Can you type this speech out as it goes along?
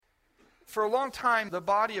For a long time, the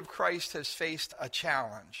body of Christ has faced a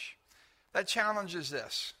challenge. That challenge is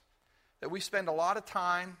this, that we spend a lot of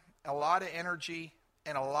time, a lot of energy,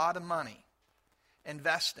 and a lot of money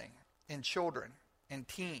investing in children and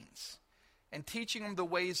teens and teaching them the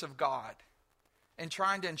ways of God and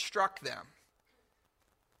trying to instruct them.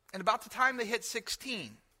 And about the time they hit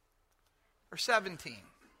 16 or 17,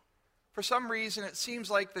 for some reason it seems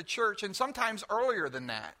like the church, and sometimes earlier than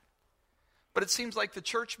that, but it seems like the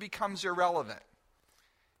church becomes irrelevant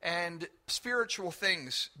and spiritual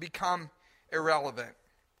things become irrelevant.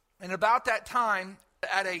 And about that time,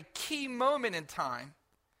 at a key moment in time,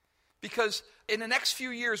 because in the next few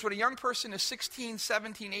years, when a young person is 16,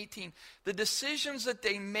 17, 18, the decisions that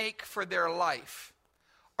they make for their life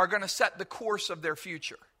are going to set the course of their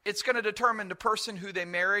future. It's going to determine the person who they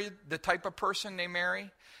marry, the type of person they marry.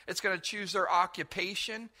 It's going to choose their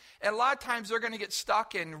occupation. And a lot of times they're going to get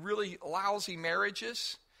stuck in really lousy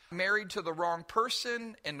marriages, married to the wrong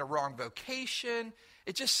person, in the wrong vocation.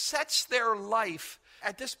 It just sets their life.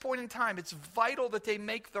 At this point in time, it's vital that they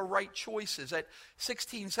make the right choices at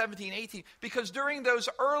 16, 17, 18. Because during those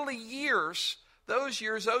early years, those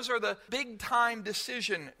are the big time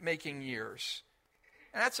decision-making years.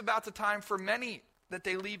 And that's about the time for many that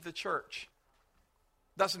they leave the church.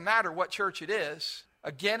 Doesn't matter what church it is.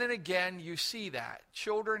 Again and again, you see that.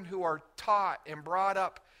 Children who are taught and brought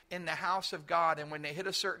up in the house of God, and when they hit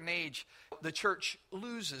a certain age, the church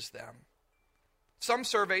loses them. Some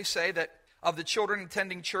surveys say that of the children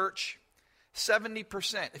attending church,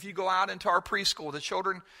 70%, if you go out into our preschool, the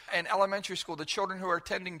children and elementary school, the children who are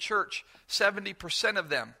attending church, 70% of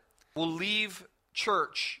them will leave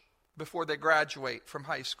church before they graduate from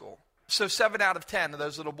high school. So 7 out of 10 of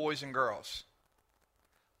those little boys and girls.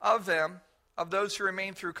 Of them, of those who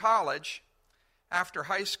remain through college after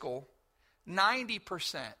high school,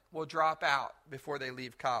 90% will drop out before they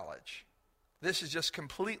leave college. This is just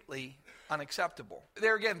completely unacceptable.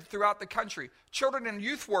 There again, throughout the country, children and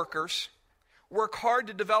youth workers work hard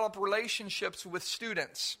to develop relationships with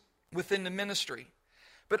students within the ministry.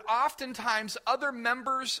 But oftentimes, other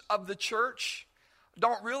members of the church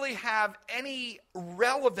don't really have any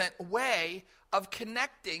relevant way of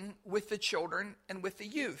connecting with the children and with the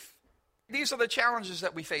youth. These are the challenges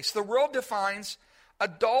that we face. The world defines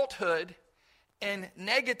adulthood in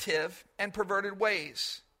negative and perverted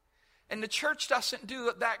ways. And the church doesn't do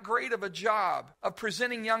that great of a job of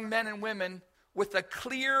presenting young men and women with a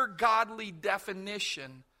clear, godly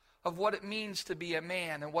definition of what it means to be a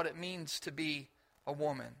man and what it means to be a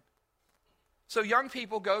woman. So young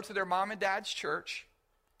people go to their mom and dad's church.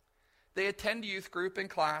 They attend youth group and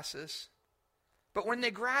classes. But when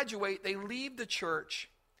they graduate, they leave the church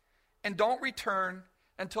and don't return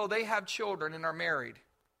until they have children and are married.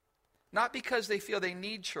 Not because they feel they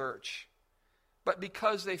need church, but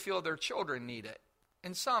because they feel their children need it.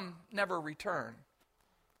 And some never return.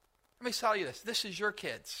 Let me tell you this. This is your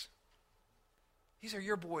kids. These are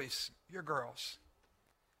your boys, your girls.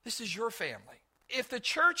 This is your family. If the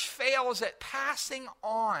church fails at passing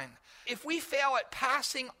on, if we fail at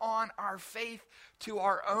passing on our faith to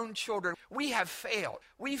our own children, we have failed.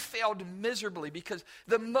 We failed miserably, because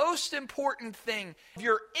the most important thing of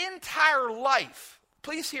your entire life,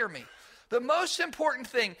 please hear me, the most important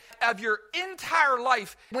thing of your entire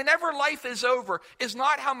life, whenever life is over, is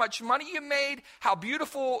not how much money you made, how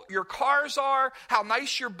beautiful your cars are, how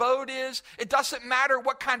nice your boat is. It doesn't matter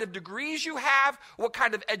what kind of degrees you have, what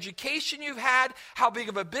kind of education you've had, how big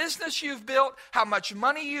of a business you've built, how much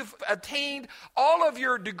money you've attained, all of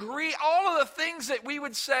your degree, all of the things that we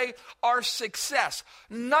would say are success.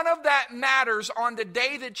 None of that matters on the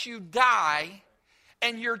day that you die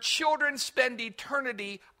and your children spend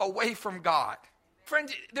eternity away from God.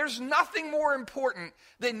 Friends, there's nothing more important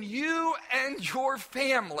than you and your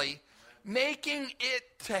family making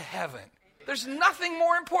it to heaven. There's nothing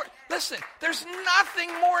more important. Listen, there's nothing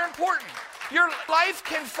more important. Your life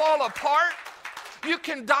can fall apart. You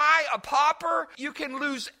can die a pauper. You can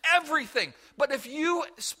lose everything. But if you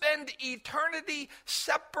spend eternity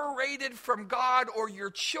separated from God, or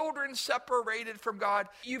your children separated from God,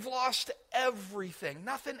 you've lost everything.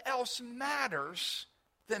 Nothing else matters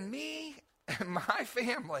than me and my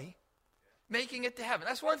family making it to heaven.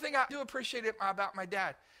 That's one thing I do appreciate about my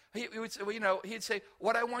dad. He would say, he'd say,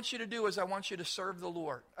 what I want you to do is I want you to serve the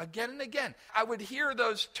Lord. Again and again, I would hear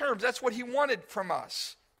those terms. That's what he wanted from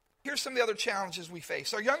us. Here's some of the other challenges we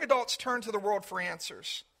face. Our young adults turn to the world for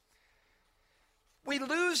answers. We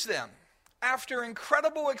lose them after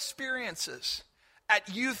incredible experiences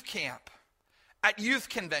at youth camp, at youth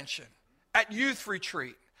convention, at youth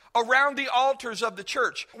retreat, around the altars of the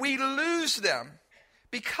church. We lose them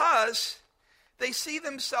because they see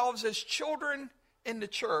themselves as children in the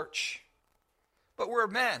church, but we're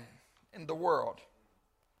men in the world.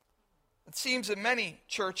 It seems in many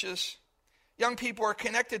churches, young people are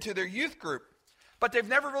connected to their youth group, but they've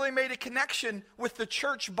never really made a connection with the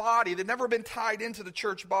church body. They've never been tied into the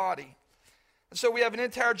church body. And so we have an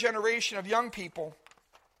entire generation of young people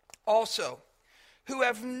also who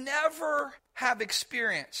have never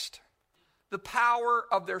experienced the power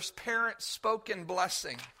of their parents' spoken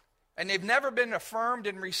blessing. And they've never been affirmed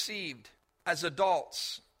and received as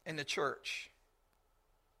adults in the church.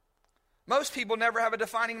 Most people never have a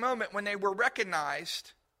defining moment when they were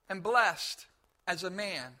recognized and blessed as a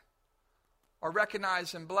man, or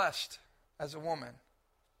recognized and blessed as a woman.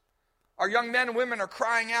 Our young men and women are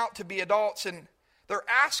crying out to be adults, and they're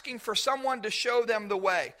asking for someone to show them the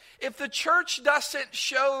way. If the church doesn't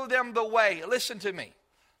show them the way, listen to me,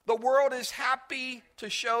 the world is happy to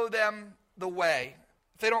show them the way.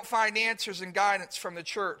 If they don't find answers and guidance from the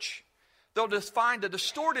church, they'll just find a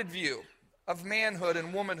distorted view of manhood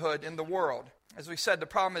and womanhood in the world. As we said, the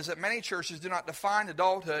problem is that many churches do not define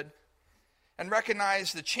adulthood and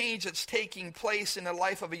recognize the change that's taking place in the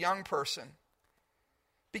life of a young person,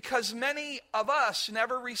 because many of us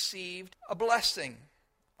never received a blessing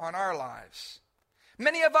on our lives.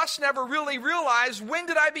 Many of us never really realized, when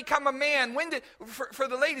did I become a man? For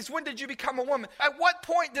the ladies, when did you become a woman? At what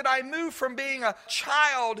point did I move from being a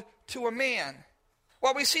child to a man?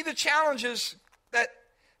 Well, we see the challenges that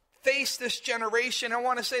face this generation. I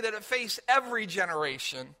want to say that it faced every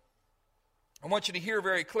generation. I want you to hear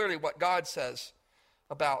very clearly what God says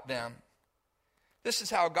about them. This is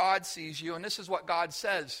how God sees you, and this is what God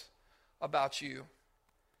says about you.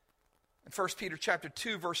 In 1 Peter chapter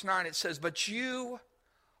 2, verse 9, it says, "But you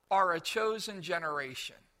are a chosen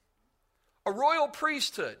generation, a royal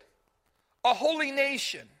priesthood, a holy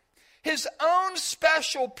nation, his own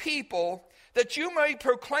special people, that you may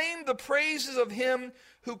proclaim the praises of him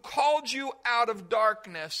who called you out of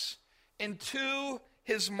darkness into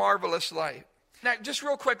his marvelous light." Now, just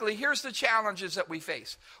real quickly, here's the challenges that we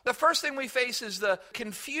face. The first thing we face is the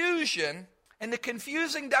confusion and the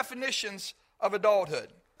confusing definitions of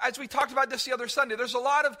adulthood. As we talked about this the other Sunday, there's a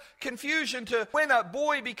lot of confusion to when a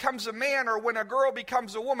boy becomes a man or when a girl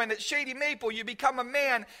becomes a woman. At Shady Maple, you become a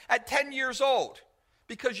man at 10 years old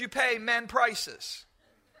because you pay men prices.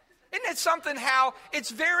 Isn't it something how it's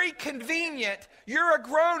very convenient? You're a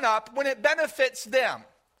grown-up when it benefits them.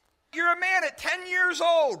 You're a man at 10 years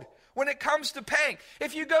old when it comes to paying.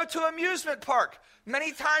 If you go to an amusement park,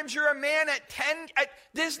 many times you're a man at 10 at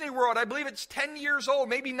Disney World. I believe it's 10 years old,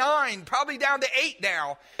 maybe 9, probably down to 8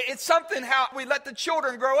 now. It's something how we let the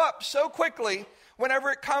children grow up so quickly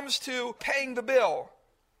whenever it comes to paying the bill.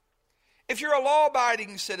 If you're a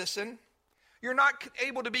law-abiding citizen, you're not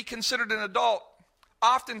able to be considered an adult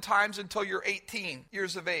oftentimes until you're 18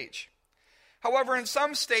 years of age. However, in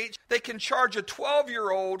some states, they can charge a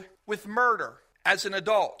 12-year-old with murder as an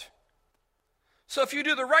adult. So if you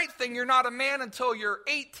do the right thing, you're not a man until you're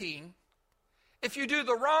 18. If you do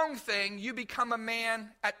the wrong thing, you become a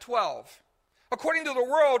man at 12. According to the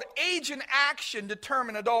world, age and action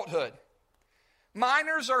determine adulthood.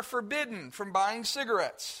 Minors are forbidden from buying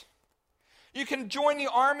cigarettes. You can join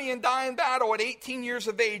the army and die in battle at 18 years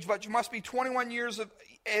of age, but you must be 21 years of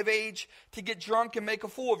age to get drunk and make a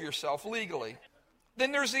fool of yourself legally.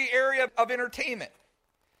 Then there's the area of entertainment.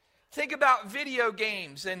 Think about video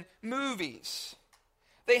games and movies.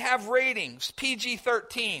 They have ratings,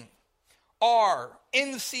 PG-13, R,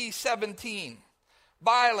 NC-17,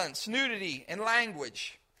 violence, nudity, and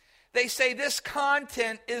language. They say this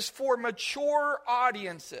content is for mature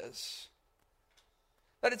audiences,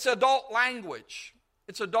 that it's adult language,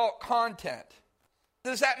 it's adult content.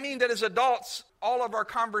 Does that mean that as adults, all of our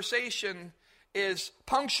conversation is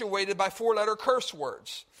punctuated by 4-letter curse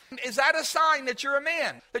words? Is that a sign that you're a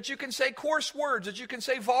man? That you can say coarse words, that you can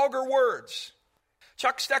say vulgar words?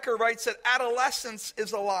 Chuck Stecker writes that adolescence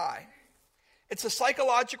is a lie. It's a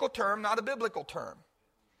psychological term, not a biblical term.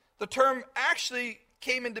 The term actually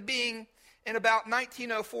came into being in about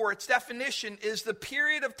 1904. Its definition is the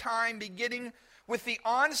period of time beginning with the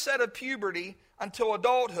onset of puberty until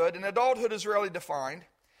adulthood, and adulthood is rarely defined,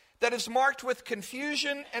 that is marked with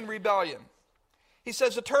confusion and rebellion. He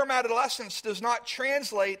says the term adolescence does not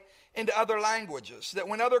translate into other languages, that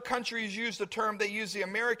when other countries use the term, they use the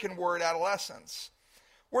American word adolescence.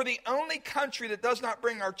 We're the only country that does not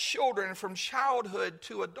bring our children from childhood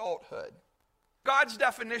to adulthood. God's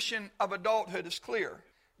definition of adulthood is clear.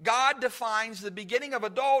 God defines the beginning of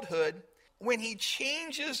adulthood when he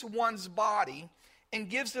changes one's body and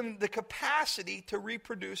gives them the capacity to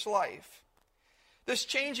reproduce life. This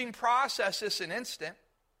changing process isn't instant.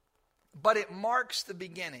 but it marks the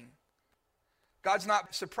beginning. God's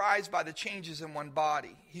not surprised by the changes in one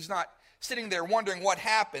body. He's not sitting there wondering what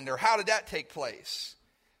happened or how did that take place.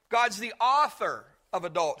 God's the author of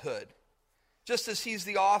adulthood, just as he's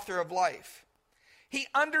the author of life. He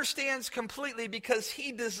understands completely because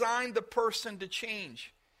he designed the person to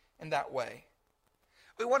change in that way.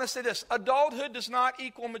 We want to say this: adulthood does not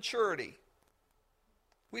equal maturity.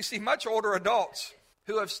 We see much older adults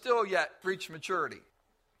who have still yet reached maturity.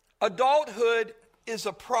 Adulthood is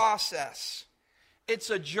a process. It's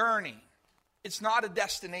a journey. It's not a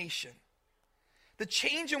destination. The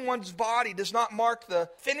change in one's body does not mark the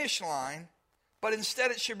finish line, but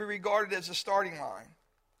instead it should be regarded as a starting line.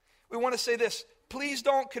 We want to say this: please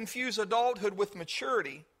don't confuse adulthood with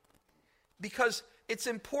maturity, because it's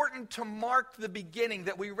important to mark the beginning,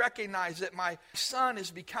 that we recognize that my son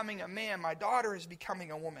is becoming a man, my daughter is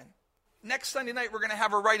becoming a woman. Next Sunday night, we're going to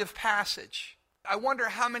have a rite of passage. I wonder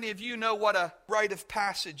how many of you know what a rite of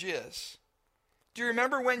passage is. Do you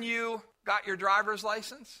remember when you got your driver's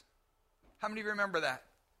license? How many of you remember that?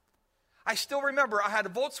 I still remember I had a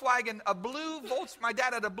Volkswagen, my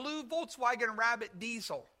dad had a blue Volkswagen Rabbit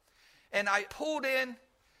diesel. And I pulled in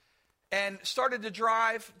and started to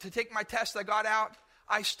drive to take my test. I got out.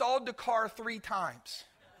 I stalled the car 3 times.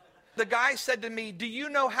 The guy said to me, "Do you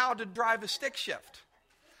know how to drive a stick shift?"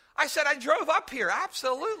 I said, "I drove up here,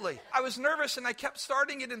 absolutely." I was nervous and I kept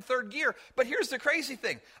starting it in 3rd gear. But here's the crazy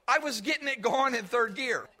thing. I was getting it going in 3rd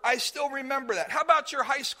gear. I still remember that. How about your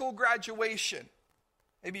high school graduation?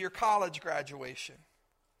 Maybe your college graduation.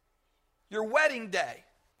 Your wedding day.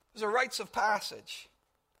 Those are rites of passage.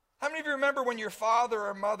 How many of you remember when your father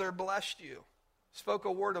or mother blessed you, spoke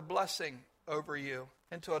a word of blessing over you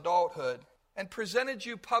into adulthood, and presented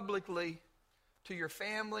you publicly to your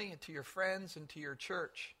family and to your friends and to your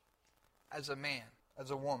church as a man,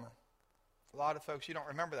 as a woman? A lot of folks, you don't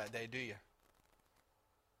remember that day, do you?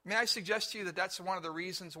 May I suggest to you that that's one of the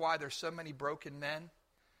reasons why there's so many broken men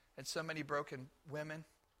and so many broken women?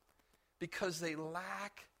 Because they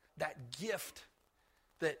lack that gift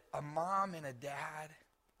that a mom and a dad,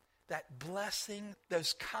 that blessing,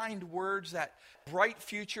 those kind words, that bright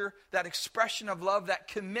future, that expression of love, that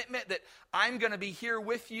commitment that I'm going to be here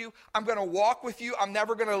with you. I'm going to walk with you. I'm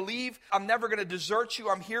never going to leave. I'm never going to desert you.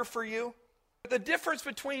 I'm here for you. The difference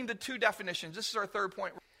between the two definitions, this is our 3rd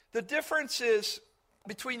point. The difference is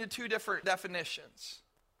between the two different definitions.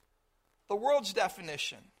 The world's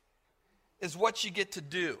definition is what you get to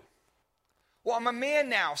do. Well, I'm a man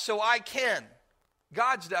now, so I can.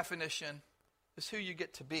 God's definition is who you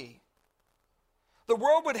get to be. The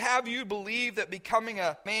world would have you believe that becoming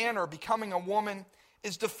a man or becoming a woman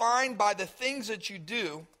is defined by the things that you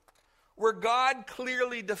do, where God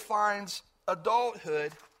clearly defines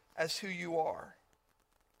adulthood as who you are.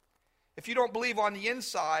 If you don't believe on the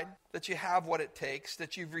inside that you have what it takes,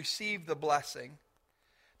 that you've received the blessing,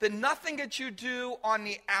 then nothing that you do on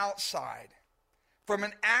the outside from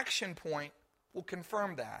an action point will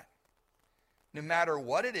confirm that. No matter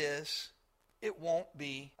what it is, it won't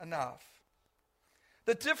be enough.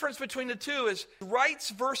 The difference between the two is rights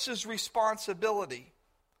versus responsibility.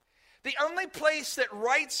 The only place that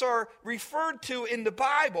rights are referred to in the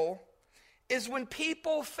Bible is when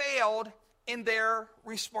people failed in their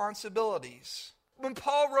responsibilities. When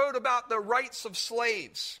Paul wrote about the rights of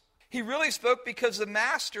slaves, he really spoke because the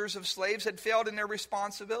masters of slaves had failed in their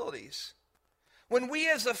responsibilities. When we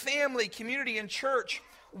as a family, community, and church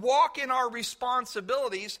walk in our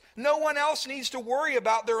responsibilities, no one else needs to worry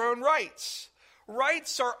about their own rights.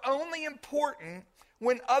 Rights are only important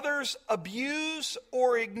when others abuse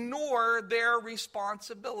or ignore their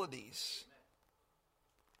responsibilities.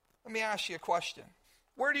 Let me ask you a question.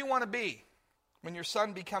 Where do you want to be when your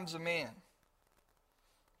son becomes a man?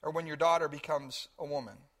 Or when your daughter becomes a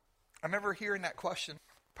woman? I remember hearing that question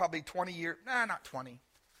probably 20 years, not 20.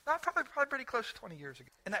 Probably pretty close to 20 years ago.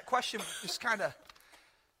 And that question just kind of,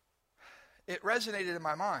 it resonated in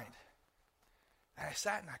my mind. And I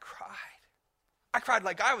sat and I cried. I cried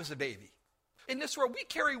like I was a baby. In this world, we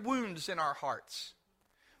carry wounds in our hearts.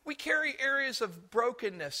 We carry areas of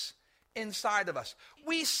brokenness inside of us.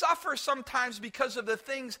 We suffer sometimes because of the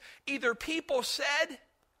things either people said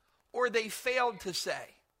or they failed to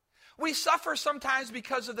say. We suffer sometimes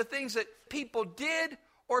because of the things that people did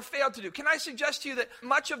or failed to do. Can I suggest to you that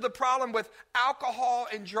much of the problem with alcohol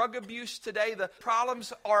and drug abuse today, the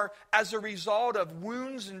problems are as a result of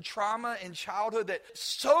wounds and trauma in childhood, that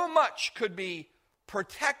so much could be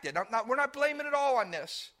protected. We're not blaming it all on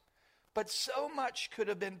this, but so much could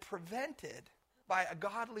have been prevented by a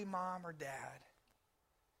godly mom or dad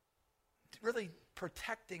really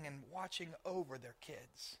protecting and watching over their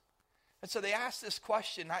kids. And so they asked this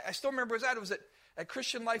question. I still remember it was at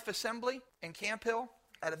Christian Life Assembly in Camp Hill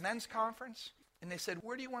at a men's conference. And they said,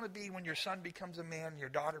 where do you want to be when your son becomes a man and your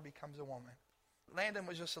daughter becomes a woman? Landon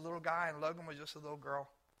was just a little guy and Logan was just a little girl.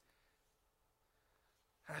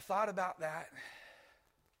 And I thought about that.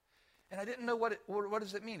 And I didn't know what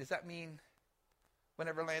does it mean. Does that mean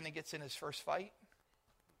whenever Landon gets in his first fight?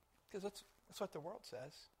 Because that's what the world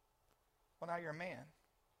says. Well, now you're a man.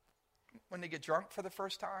 When they get drunk for the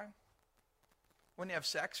first time? When they have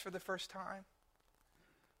sex for the first time?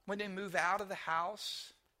 When they move out of the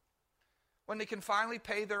house? When they can finally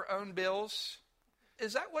pay their own bills?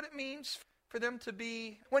 Is that what it means for them to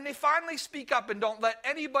be? When they finally speak up and don't let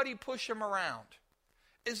anybody push them around?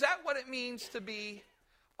 Is that what it means to be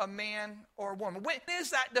a man or a woman? When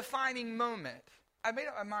is that defining moment? I made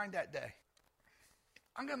up my mind that day.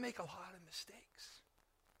 I'm going to make a lot of mistakes.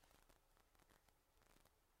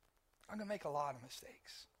 I'm going to make a lot of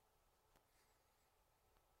mistakes.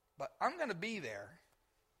 But I'm going to be there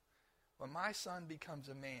when my son becomes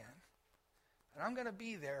a man. And I'm going to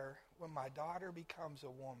be there when my daughter becomes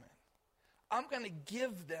a woman. I'm going to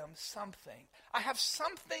give them something. I have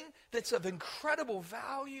something that's of incredible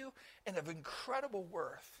value and of incredible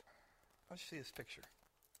worth. Let's see this picture.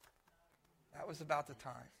 That was about the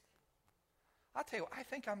time. I'll tell you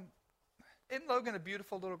what, isn't Logan a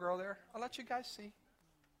beautiful little girl there? I'll let you guys see.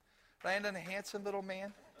 Landon, a handsome little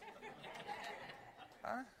man.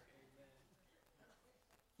 Huh?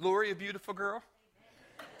 Lori, a beautiful girl.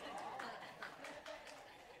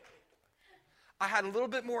 I had a little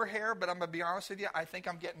bit more hair, but I'm going to be honest with you, I think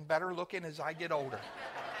I'm getting better looking as I get older.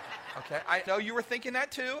 Okay, I know you were thinking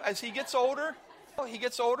that too. As he gets older,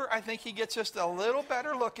 I think he gets just a little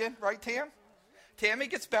better looking. Right, Tam? Tammy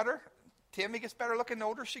gets better. Tammy gets better looking the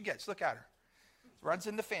older she gets. Look at her. Runs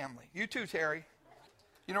in the family. You too, Terry.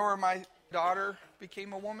 You know where my daughter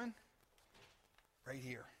became a woman? Right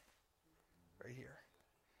here. Right here.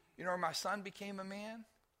 You know where my son became a man?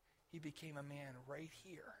 He became a man right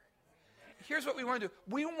here. Here's what we want to do.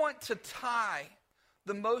 We want to tie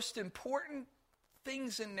the most important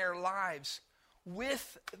things in their lives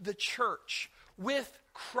with the church, with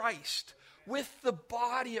Christ, with the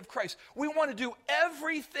body of Christ. We want to do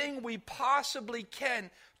everything we possibly can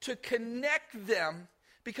to connect them,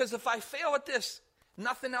 because if I fail at this,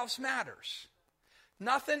 nothing else matters.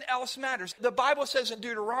 Nothing else matters. The Bible says in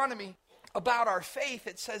Deuteronomy about our faith,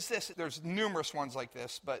 it says this. There's numerous ones like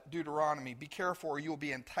this, but Deuteronomy, be careful or you will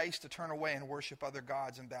be enticed to turn away and worship other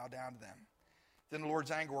gods and bow down to them. Then the Lord's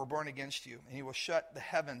anger will burn against you, and he will shut the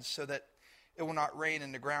heavens so that it will not rain,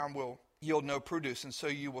 and the ground will yield no produce, and so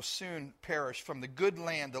you will soon perish from the good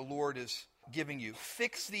land the Lord is giving you.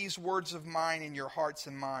 Fix these words of mine in your hearts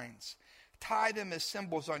and minds. Tie them as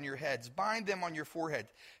symbols on your heads. Bind them on your forehead.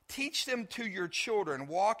 Teach them to your children,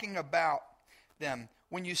 walking about them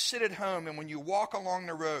when you sit at home and when you walk along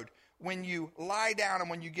the road, when you lie down and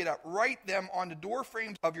when you get up. Write them on the door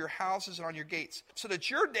frames of your houses and on your gates, so that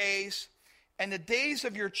your days and the days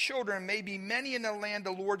of your children may be many in the land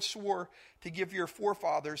the Lord swore to give your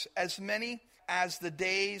forefathers, as many as the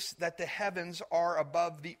days that the heavens are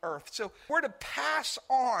above the earth. So we're to pass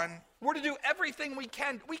on. We're to do everything we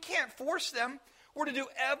can. We can't force them. We're to do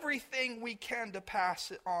everything we can to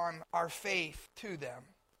pass on our faith to them.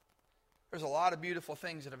 There's a lot of beautiful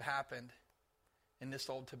things that have happened in this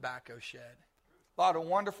old tobacco shed. A lot of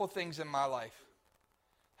wonderful things in my life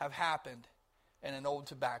have happened in an old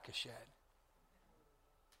tobacco shed.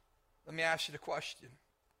 Let me ask you the question.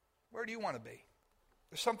 Where do you want to be?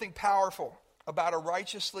 There's something powerful about a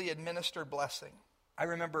righteously administered blessing. I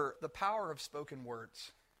remember the power of spoken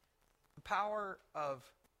words. The power of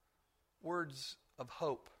words of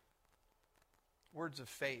hope. Words of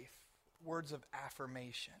faith. Words of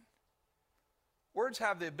affirmation. Words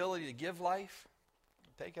have the ability to give life,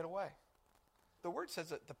 take it away. The word says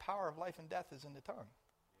that the power of life and death is in the tongue.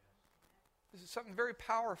 This is something very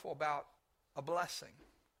powerful about a blessing.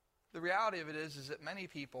 The reality of it is that many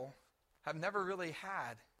people have never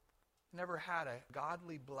had a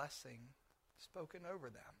godly blessing spoken over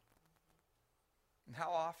them. And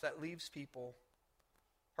how often that leaves people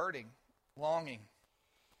hurting, longing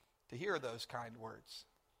to hear those kind words.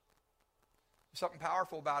 There's something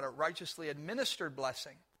powerful about a righteously administered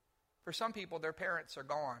blessing. For some people, their parents are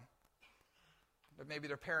gone. But maybe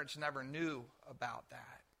their parents never knew about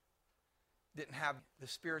that. Didn't have the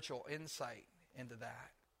spiritual insight into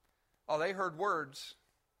that. Oh, they heard words,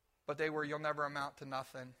 but they were, you'll never amount to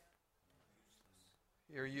nothing.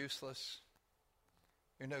 You're useless.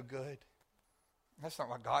 You're no good. That's not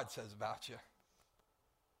what God says about you.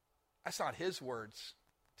 That's not his words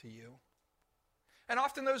to you. And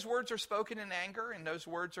often those words are spoken in anger, and those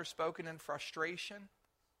words are spoken in frustration.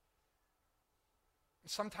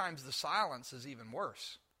 Sometimes the silence is even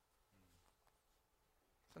worse.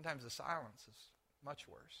 Sometimes the silence is much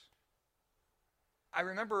worse. I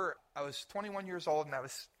remember I was 21 years old, and I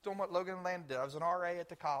was doing what Logan and Landon did. I was an RA at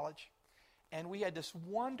the college, and we had this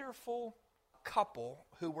wonderful couple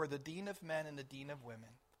who were the dean of men and the dean of women.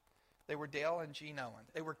 They were Dale and Jean Owen.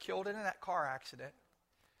 They were killed in that car accident,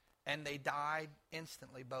 and they died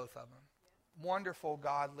instantly, both of them. Wonderful,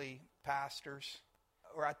 godly pastors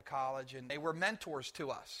were at the college, and they were mentors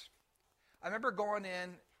to us. I remember going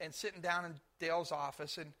in and sitting down in Dale's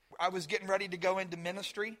office, and I was getting ready to go into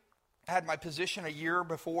ministry. I had my position a year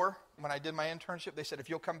before when I did my internship. They said, if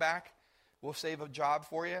you'll come back, we'll save a job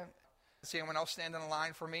for you. See anyone else stand in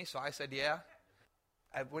line for me? So I said, yeah.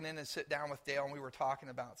 I went in and sit down with Dale, and we were talking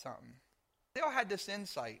about something. Dale had this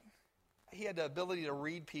insight. He had the ability to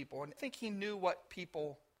read people, and I think he knew what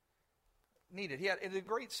people needed. He had a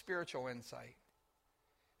great spiritual insight.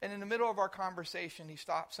 And in the middle of our conversation, he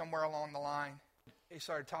stopped somewhere along the line. He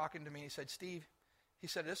started talking to me. He said, Steve, he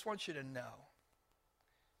said, I just want you to know,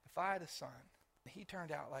 if I had a son, and he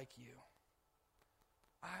turned out like you,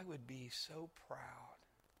 I would be so proud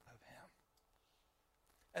of him.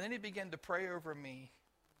 And then he began to pray over me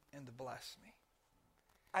and to bless me.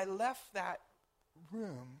 I left that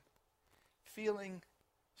room feeling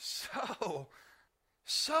so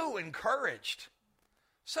encouraged,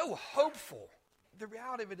 so hopeful. The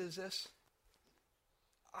reality of it is this: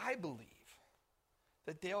 I believe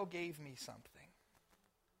that Dale gave me something.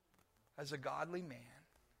 As a godly man,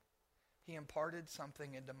 he imparted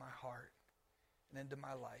something into my heart and into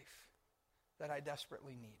my life that I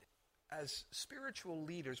desperately needed. As spiritual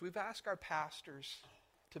leaders, we've asked our pastors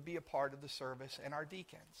to be a part of the service and our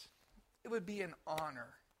deacons. It would be an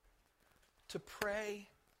honor to pray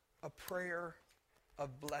a prayer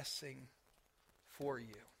of blessing for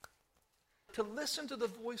you. To listen to the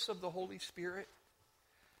voice of the Holy Spirit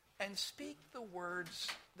and speak the words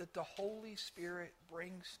that the Holy Spirit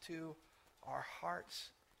brings to our hearts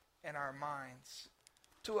and our minds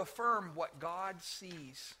to affirm what God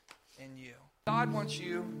sees in you. God wants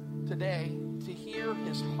you today to hear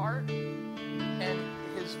his heart and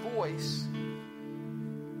his voice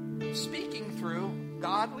speaking through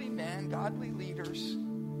godly men, godly leaders,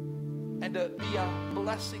 and to be a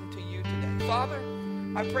blessing to you today. Father,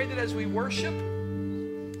 I pray that as we worship,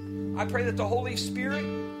 I pray that the Holy Spirit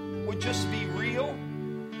would just be real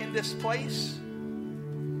in this place.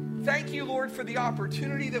 Thank you, Lord, for the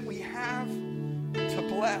opportunity that we have to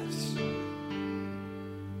bless.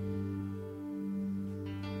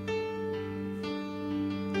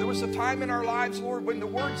 There was a time in our lives, Lord, when the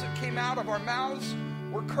words that came out of our mouths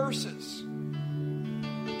were curses.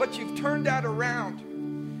 But you've turned that around,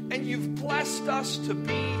 and you've blessed us to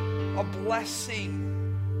be a blessing.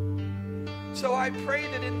 So I pray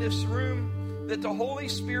that in this room, that the Holy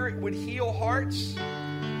Spirit would heal hearts,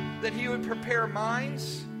 that he would prepare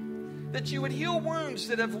minds, that you would heal wounds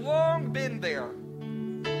that have long been there,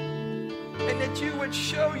 and that you would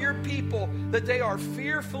show your people that they are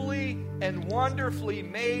fearfully and wonderfully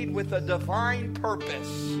made with a divine purpose,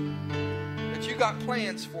 that you got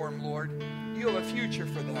plans for them, Lord. You have a future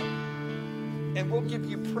for them. And we'll give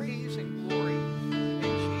you praise and glory in